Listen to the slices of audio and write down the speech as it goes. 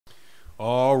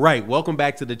All right, welcome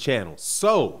back to the channel.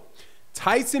 So,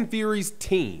 Tyson Fury's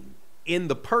team, in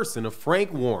the person of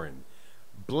Frank Warren,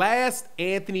 blasts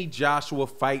Anthony Joshua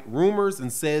fight rumors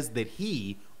and says that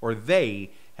he or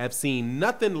they have seen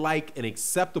nothing like an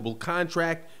acceptable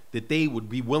contract that they would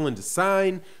be willing to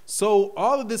sign. So,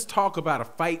 all of this talk about a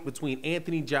fight between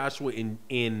Anthony Joshua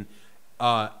and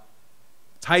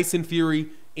Tyson Fury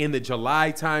in the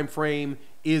July time frame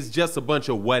is just a bunch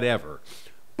of whatever.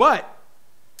 But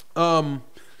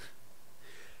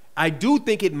I do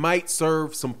think it might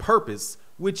serve some purpose,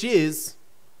 which is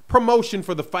promotion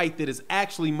for the fight that is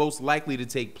actually most likely to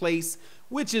take place,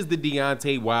 which is the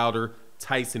Deontay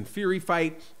Wilder-Tyson Fury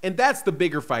fight. And that's the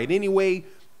bigger fight anyway.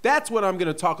 That's what I'm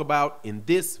going to talk about in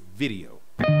this video.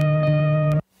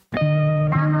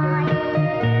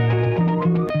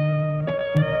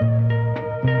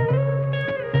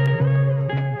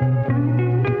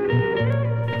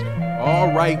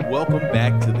 All right, welcome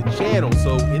back to the channel.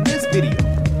 So in this video,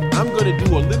 I'm going to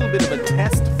do a little bit of a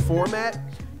test format.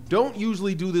 Don't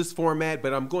usually do this format,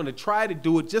 but I'm going to try to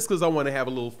do it just because I want to have a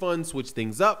little fun, switch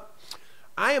things up.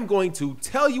 I am going to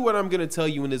tell you what I'm going to tell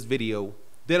you in this video.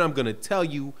 Then I'm going to tell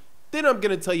you. Then I'm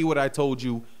going to tell you what I told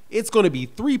you. It's going to be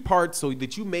 3 parts so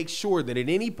that you make sure that at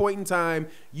any point in time,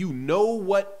 you know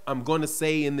what I'm going to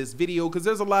say in this video, because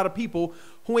there's a lot of people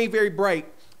who ain't very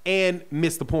bright and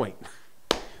miss the point.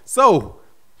 So,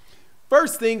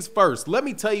 first things first, let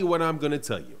me tell you what I'm going to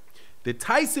tell you. The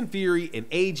Tyson Fury and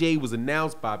AJ was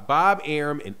announced by Bob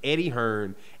Arum and Eddie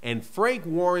Hearn, and Frank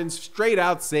Warren straight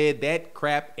out said that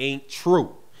crap ain't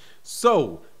true.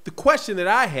 So, the question that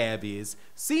I have is,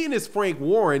 seeing as Frank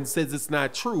Warren says it's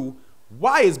not true,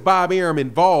 why is Bob Arum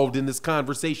involved in this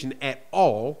conversation at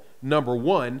all, number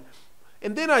one?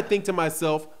 And then I think to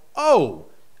myself, oh,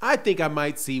 I think I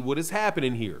might see what is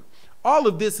happening here. All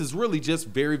of this is really just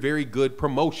very, very good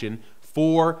promotion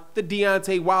for the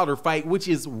Deontay Wilder fight, which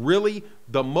is really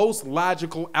the most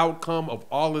logical outcome of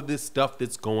all of this stuff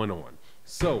that's going on.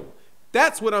 So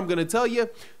that's what I'm going to tell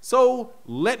you. So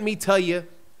let me tell you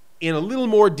in a little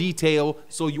more detail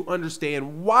so you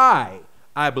understand why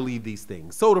I believe these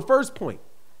things. So the first point,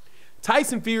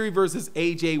 Tyson Fury versus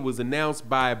AJ was announced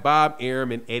by Bob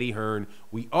Arum and Eddie Hearn.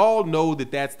 We all know that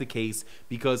that's the case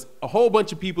because a whole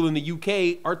bunch of people in the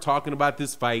UK are talking about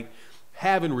this fight,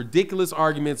 having ridiculous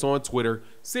arguments on Twitter.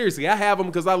 Seriously, I have them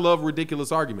because I love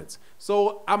ridiculous arguments.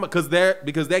 So because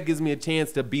that gives me a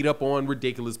chance to beat up on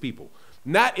ridiculous people.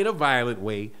 Not in a violent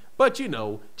way, but you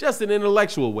know, just an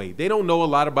intellectual way. They don't know a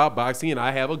lot about boxing, and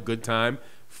I have a good time,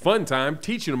 fun time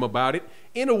teaching them about it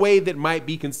in a way that might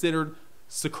be considered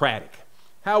Socratic.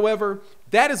 However,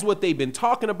 that is what they've been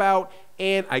talking about,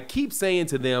 and I keep saying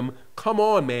to them, come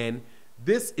on, man,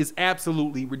 this is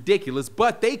absolutely ridiculous.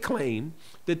 But they claim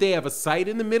that they have a site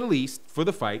in the Middle East for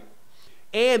the fight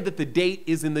and that the date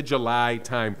is in the July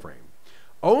timeframe.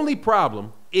 Only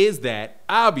problem is that,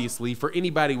 obviously, for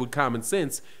anybody with common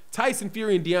sense, Tyson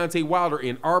Fury and Deontay Wilder are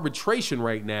in arbitration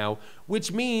right now,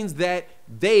 which means that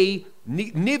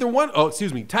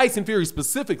Tyson Fury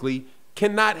specifically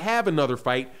cannot have another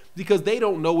fight because they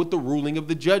don't know what the ruling of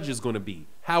the judge is going to be.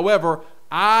 However,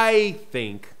 I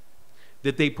think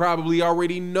that they probably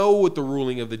already know what the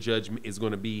ruling of the judge is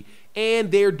going to be,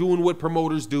 and they're doing what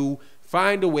promoters do,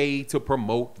 find a way to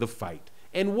promote the fight.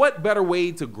 And what better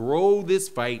way to grow this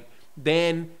fight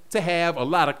than to have a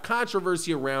lot of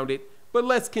controversy around it? But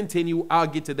let's continue. I'll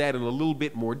get to that in a little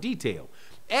bit more detail.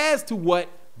 As to what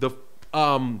the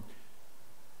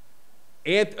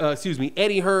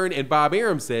Eddie Hearn and Bob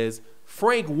Arum says,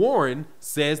 Frank Warren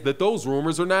says that those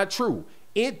rumors are not true.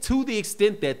 To the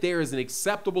extent that there is an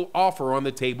acceptable offer on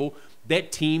the table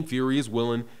that Team Fury is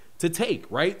willing to take,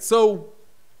 right? So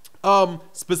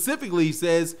specifically he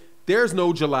says there's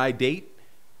no July date.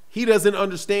 He doesn't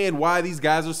understand why these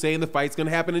guys are saying the fight's going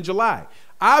to happen in July.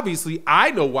 Obviously,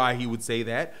 I know why he would say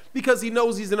that, because he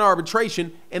knows he's in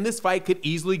arbitration and this fight could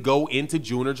easily go into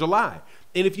June or July.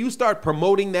 And if you start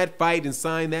promoting that fight and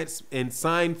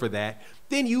sign for that,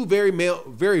 then you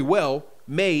very well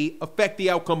may affect the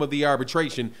outcome of the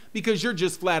arbitration, because you're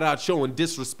just flat out showing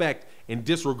disrespect and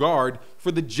disregard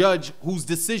for the judge whose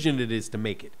decision it is to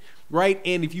make it, right?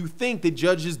 And if you think that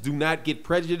judges do not get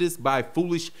prejudiced by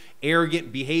foolish,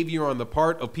 arrogant behavior on the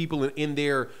part of people in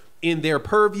their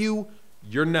purview,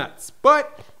 you're nuts.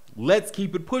 But let's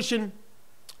keep it pushing.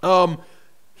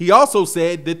 He also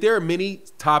said that there are many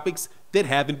topics that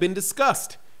haven't been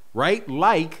discussed, right?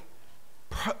 Like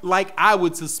I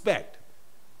would suspect.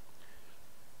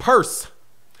 Purse.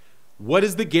 What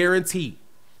is the guarantee?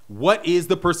 What is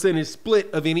the percentage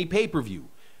split of any pay-per-view?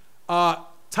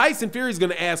 Tyson Fury is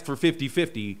going to ask for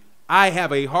 50-50. I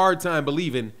have a hard time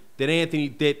believing that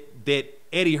that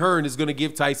Eddie Hearn is going to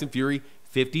give Tyson Fury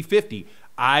 50-50.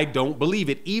 I don't believe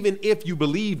it. Even if you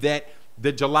believe that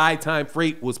the July time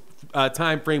frame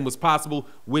was possible,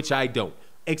 which I don't.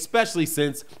 Especially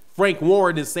since Frank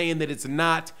Warren is saying that it's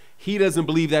not. He doesn't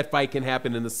believe that fight can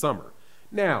happen in the summer.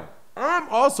 Now, I'm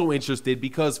also interested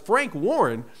because Frank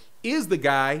Warren is the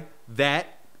guy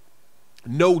that,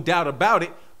 no doubt about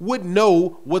it, would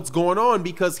know what's going on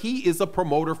because he is a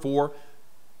promoter for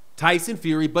Tyson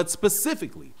Fury, but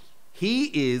specifically, he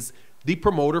is the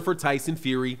promoter for Tyson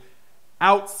Fury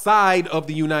outside of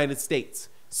the United States.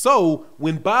 So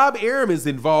when Bob Arum is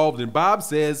involved and Bob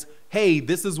says, hey,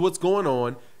 this is what's going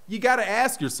on, you got to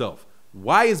ask yourself,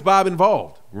 why is Bob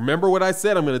involved? Remember what I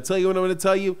said? I'm going to tell you what I'm going to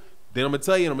tell you. Then I'm going to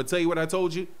tell you, and I'm going to tell you what I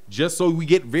told you, just so we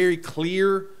get very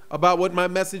clear about what my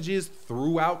message is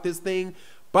throughout this thing.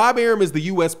 Bob Arum is the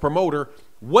U.S. promoter.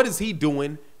 What is he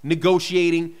doing?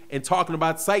 Negotiating and talking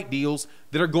about site deals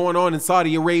that are going on in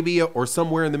Saudi Arabia or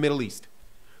somewhere in the Middle East.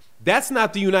 That's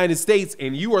not the United States,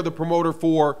 and you are the promoter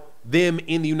for them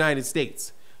in the United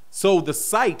States. So the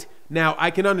site, now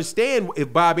I can understand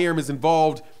if Bob Arum is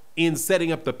involved in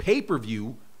setting up the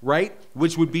pay-per-view, right,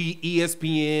 which would be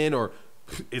ESPN, or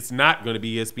it's not going to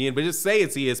be ESPN, but just say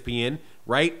it's ESPN,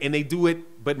 right, and they do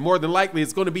it, but more than likely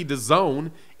it's going to be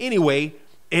DAZN anyway,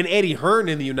 and Eddie Hearn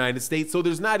in the United States. So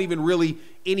there's not even really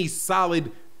any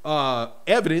solid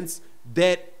evidence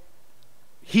that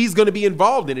he's going to be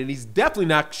involved in it. He's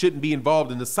definitely shouldn't be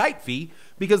involved in the site fee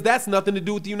because that's nothing to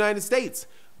do with the United States.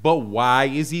 But why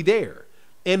is he there?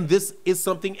 And this is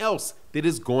something else that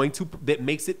is that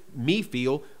makes me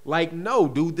feel like, no,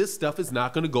 dude, this stuff is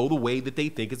not going to go the way that they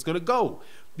think it's going to go.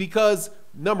 Because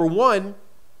number one,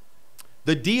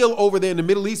 the deal over there in the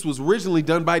Middle East was originally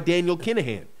done by Daniel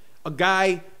Kinahan, a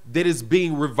guy that is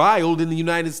being reviled in the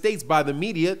United States by the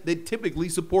media that typically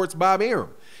supports Bob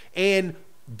Arum. And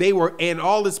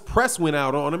all this press went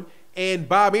out on him, and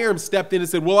Bob Arum stepped in and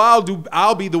said, well,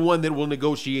 I'll be the one that will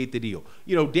negotiate the deal.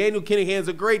 You know, Daniel Kinahan's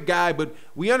a great guy, but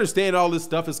we understand all this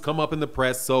stuff has come up in the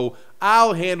press, so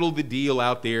I'll handle the deal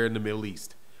out there in the Middle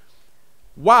East.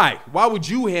 Why? Why would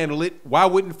you handle it? Why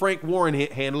wouldn't Frank Warren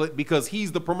handle it? Because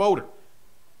he's the promoter,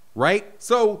 right?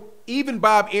 So even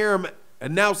Bob Arum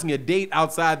announcing a date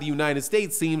outside the United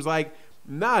States seems like,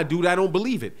 nah, dude, I don't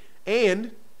believe it.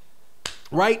 And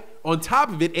right on top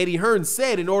of it, Eddie Hearn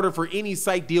said in order for any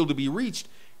site deal to be reached,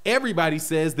 everybody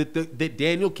says that that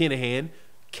Daniel Kinahan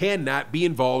cannot be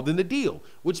involved in the deal,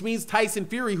 which means Tyson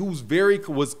Fury, who was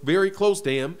very close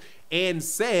to him and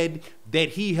said that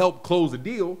he helped close the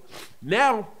deal,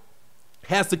 now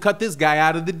has to cut this guy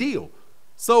out of the deal.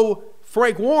 So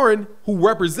Frank Warren, who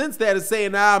represents that, is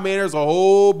saying, nah, man, there's a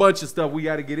whole bunch of stuff we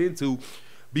got to get into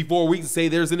before we can say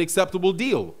there's an acceptable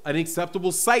deal, an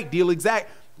acceptable site deal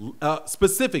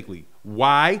specifically.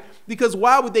 Why? Because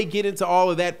why would they get into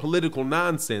all of that political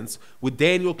nonsense with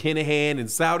Daniel Kinahan and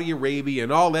Saudi Arabia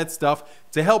and all that stuff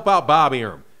to help out Bob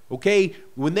Arum? Okay,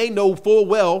 when they know full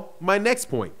well, my next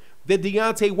point, the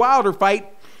Deontay Wilder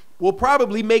fight will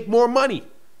probably make more money.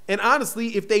 And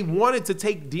honestly, if they wanted to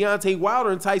take Deontay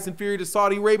Wilder and Tyson Fury to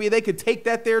Saudi Arabia, they could take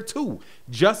that there too.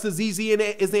 Just as easy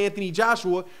as Anthony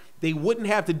Joshua. They wouldn't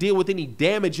have to deal with any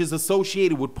damages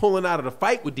associated with pulling out of the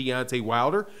fight with Deontay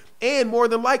Wilder. And more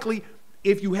than likely,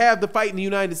 if you have the fight in the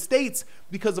United States,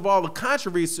 because of all the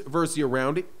controversy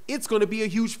around it, it's going to be a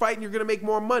huge fight and you're going to make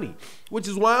more money. Which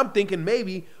is why I'm thinking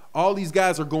maybe all these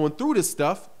guys are going through this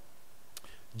stuff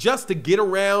just to get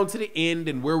around to the end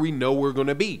and where we know we're going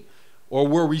to be, or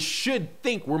where we should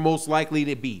think we're most likely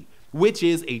to be, which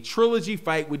is a trilogy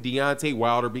fight with Deontay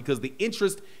Wilder, because the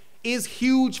interest is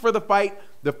huge for the fight.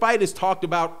 The fight is talked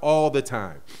about all the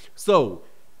time. So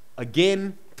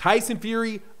again, Tyson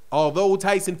Fury,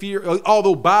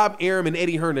 although Bob Arum and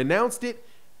Eddie Hearn announced it,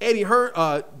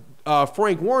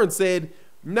 Frank Warren said,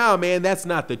 nah, man, that's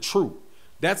not the truth.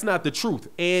 That's not the truth.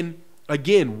 And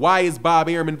again, why is Bob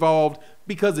Arum involved?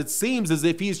 Because it seems as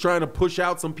if he's trying to push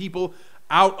out some people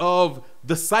out of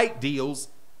the site deals.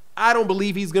 I don't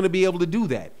believe he's going to be able to do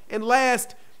that. And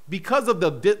last, because of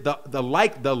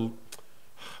the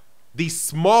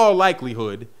small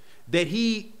likelihood that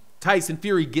Tyson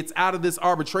Fury gets out of this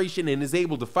arbitration and is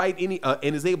able to fight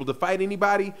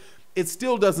anybody, it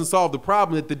still doesn't solve the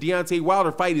problem that the Deontay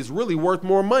Wilder fight is really worth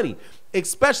more money,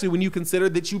 especially when you consider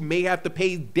that you may have to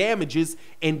pay damages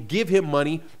and give him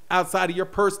money outside of your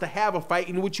purse to have a fight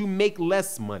in which you make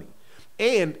less money.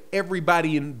 And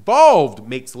everybody involved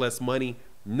makes less money,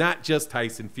 not just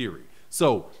Tyson Fury.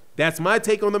 So that's my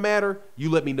take on the matter. You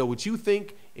let me know what you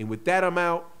think. And with that, I'm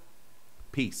out.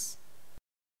 Peace.